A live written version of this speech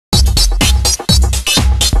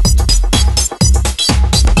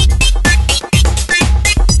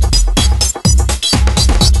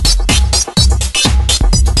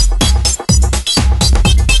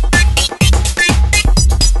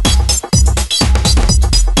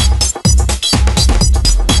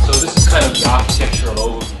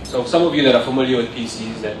some of you that are familiar with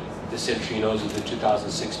PCs, that the Centrinos with the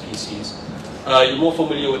 2006 PCs, you're more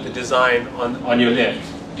familiar with the design on your left.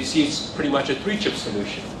 You see it's pretty much a 3-chip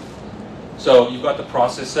solution. So you've got the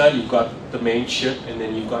processor, you've got the main chip, and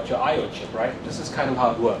then you've got your I/O chip, right? This is kind of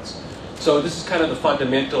how it works. So this is kind of the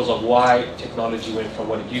fundamentals of why technology went from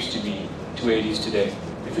what it used to be to where it is today.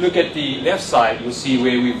 If you look at the left side, you'll see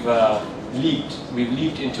where we've leaped. We've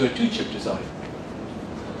leaped into a 2-chip design.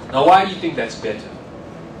 Now, why do you think that's better?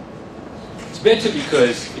 It's better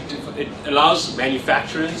because it allows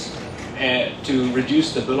manufacturers to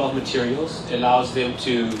reduce the bill of materials. It allows them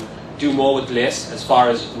to do more with less as far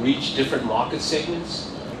as reach different market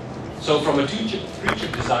segments. So from a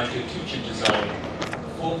 3-chip design to a 2-chip design,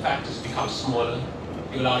 form factors become smaller.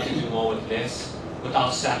 You're allowed to do more with less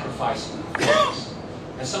without sacrificing performance.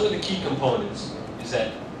 And some of the key components is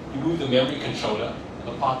that you move the memory controller,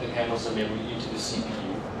 the part that handles the memory, into the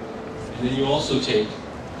CPU. And then you also take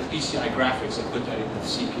the PCI graphics and put that into the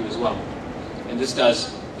CPU as well. And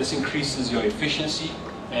this increases your efficiency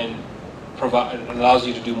and allows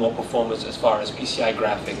you to do more performance as far as PCI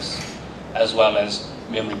graphics as well as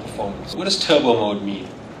memory performance. What does turbo mode mean?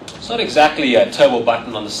 It's not exactly a turbo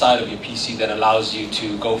button on the side of your PC that allows you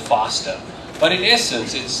to go faster, but in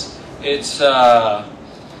essence it's a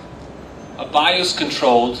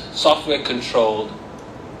BIOS-controlled, software-controlled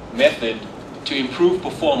method to improve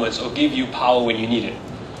performance or give you power when you need it.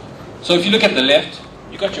 So if you look at the left,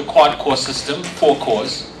 you've got your quad-core system, 4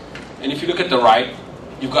 cores, and if you look at the right,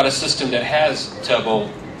 you've got a system that has turbo,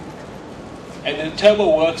 and the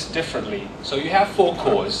turbo works differently. So you have 4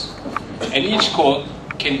 cores, and each core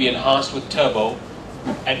can be enhanced with turbo,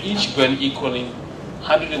 and each bin equaling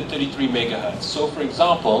 133 megahertz. So for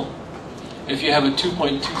example, if you have a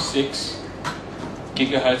 2.26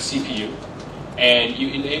 gigahertz CPU and you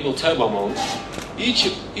enable turbo mode,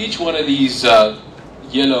 each one of these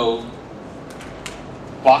yellow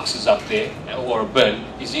boxes up there, or a bin,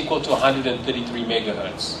 is equal to 133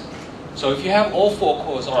 megahertz. So if you have all 4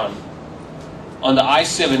 cores on the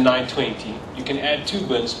i7-920, you can add 2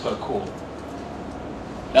 bins per core.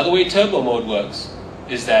 Now the way turbo mode works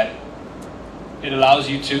is that it allows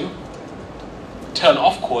you to turn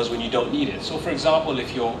off cores when you don't need it. So for example,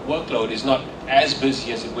 if your workload is not as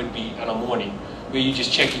busy as it would be in a morning, where you're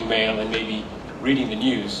just checking mail and maybe reading the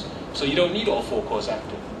news, so you don't need all 4 cores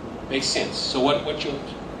active. Makes sense. So what your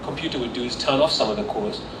computer would do is turn off some of the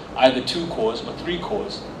cores, either 2 cores or 3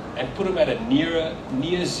 cores, and put them at a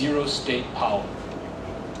near zero state power.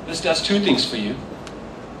 This does 2 things for you.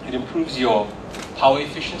 It improves your power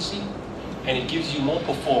efficiency, and it gives you more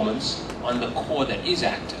performance on the core that is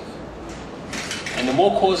active. And the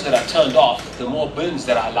more cores that are turned off, the more bins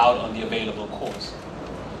that are allowed on the available cores.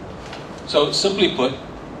 So simply put,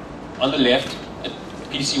 on the left, a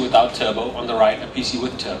PC without turbo, on the right, a PC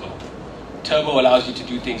with turbo. Turbo allows you to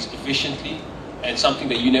do things efficiently and something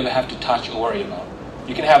that you never have to touch or worry about.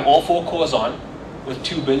 You can have all 4 cores on with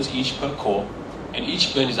 2 bins each per core, and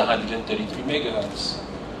each bin is 133 megahertz.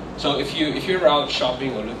 So if you're out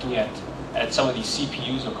shopping or looking at some of these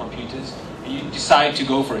CPUs or computers, and you decide to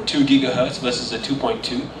go for a 2 gigahertz versus a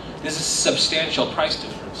 2.2, there's a substantial price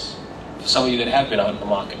difference for some of you that have been out in the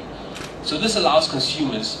market. So this allows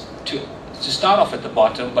consumers to start off at the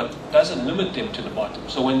bottom, but doesn't limit them to the bottom.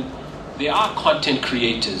 So when there are content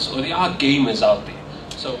creators or there are gamers out there,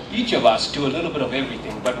 so each of us do a little bit of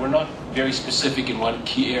everything, but we're not very specific in one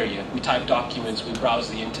key area. We type documents, we browse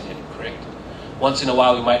the internet, correct? Once in a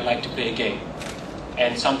while we might like to play a game.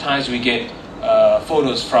 And sometimes we get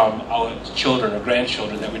photos from our children or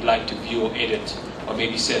grandchildren that we'd like to view or edit, or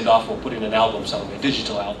maybe send off or put in an album somewhere, a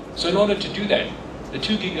digital album. So in order to do that, the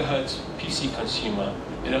 2 gigahertz PC consumer,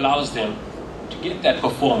 it allows them to get that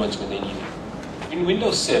performance when they need it. In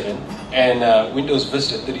Windows 7 and Windows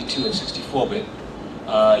Vista 32 and 64-bit,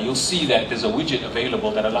 you'll see that there's a widget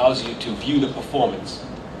available that allows you to view the performance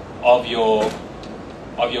of your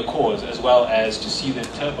cores, as well as to see the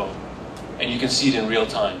turbo, and you can see it in real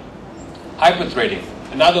time. Hyperthreading,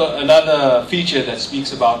 another feature that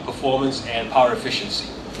speaks about performance and power efficiency.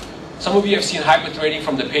 Some of you have seen hyperthreading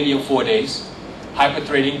from the Pentium 4 days.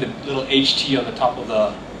 Hyperthreading, the little HT on the top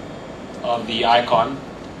of the icon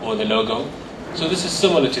or the logo. So this is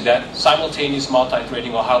similar to that, simultaneous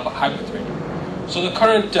multi-threading or hyperthreading. So the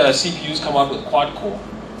current CPUs come out with quad-core,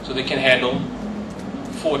 so they can handle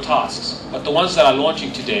 4 tasks. But the ones that are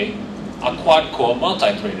launching today are quad-core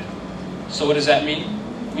multi-threaded. So what does that mean?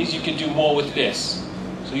 It means you can do more with less.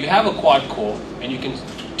 So you have a quad-core and you can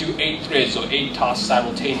do 8 threads or 8 tasks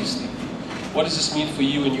simultaneously. What does this mean for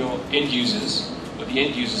you and your end users, or the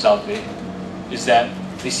end users out there, is that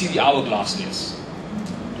they see the hourglass less.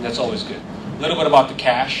 And that's always good. A little bit about the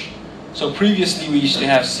cache. So previously we used to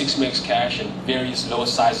have 6 megs cache and various lower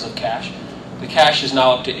sizes of cache. The cache is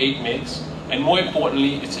now up to 8 megs, and more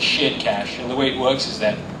importantly, it's a shared cache. And the way it works is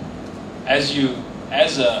that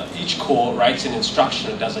each core writes an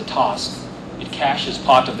instruction or does a task, it caches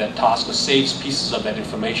part of that task or saves pieces of that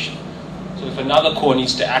information. So if another core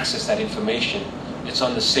needs to access that information, it's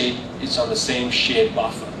on the same shared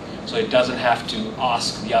buffer. So it doesn't have to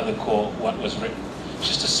ask the other core what was written. It's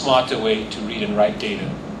just a smarter way to read and write data.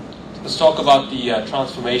 Let's talk about the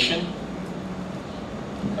transformation.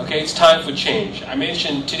 Okay, it's time for change. I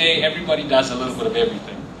mentioned today everybody does a little bit of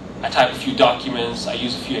everything. I type a few documents, I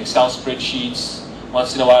use a few Excel spreadsheets.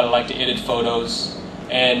 Once in a while I like to edit photos,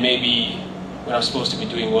 and maybe when I'm supposed to be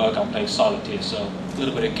doing work I'm playing solitaire, so a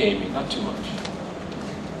little bit of gaming, not too much.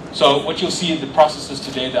 So what you'll see in the processors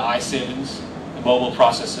today, the i7s, the mobile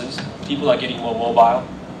processors, people are getting more mobile,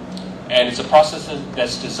 and it's a processor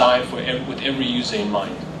that's designed with every user in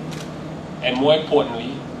mind. And more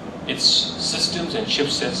importantly, it's systems and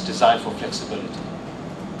chipsets designed for flexibility.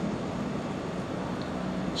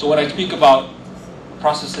 So when I speak about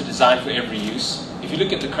processor designed for every use, if you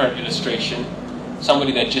look at the current illustration,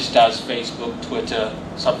 somebody that just does Facebook, Twitter,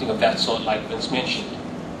 something of that sort like Vince mentioned,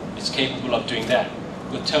 it's capable of doing that.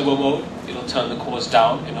 With turbo mode, it'll turn the cores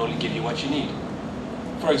down and only give you what you need.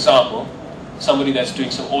 For example, somebody that's doing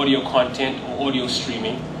some audio content or audio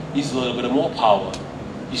streaming needs a little bit of more power.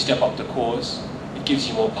 You step up the cores, it gives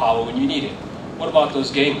you more power when you need it. What about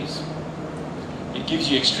those gamers? It gives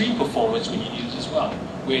you extreme performance when you need it as well,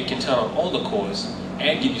 where it can turn on all the cores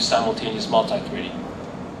and give you simultaneous multi-threading.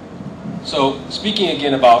 So speaking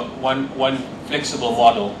again about one flexible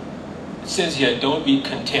model, it says here, don't be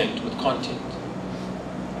content with content.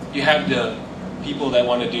 You have the people that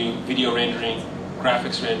want to do video rendering,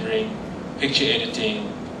 graphics rendering, picture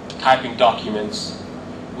editing, typing documents,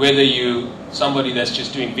 whether you're somebody that's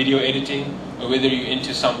just doing video editing or whether you're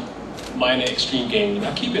into some minor extreme gaming.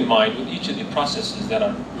 Now keep in mind, with each of the processors that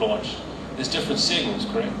are launched, there's different segments,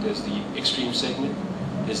 correct? There's the extreme segment,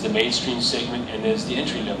 there's the mainstream segment, and there's the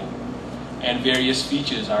entry level. And various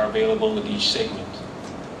features are available with each segment.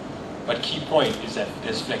 But key point is that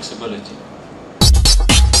there's flexibility.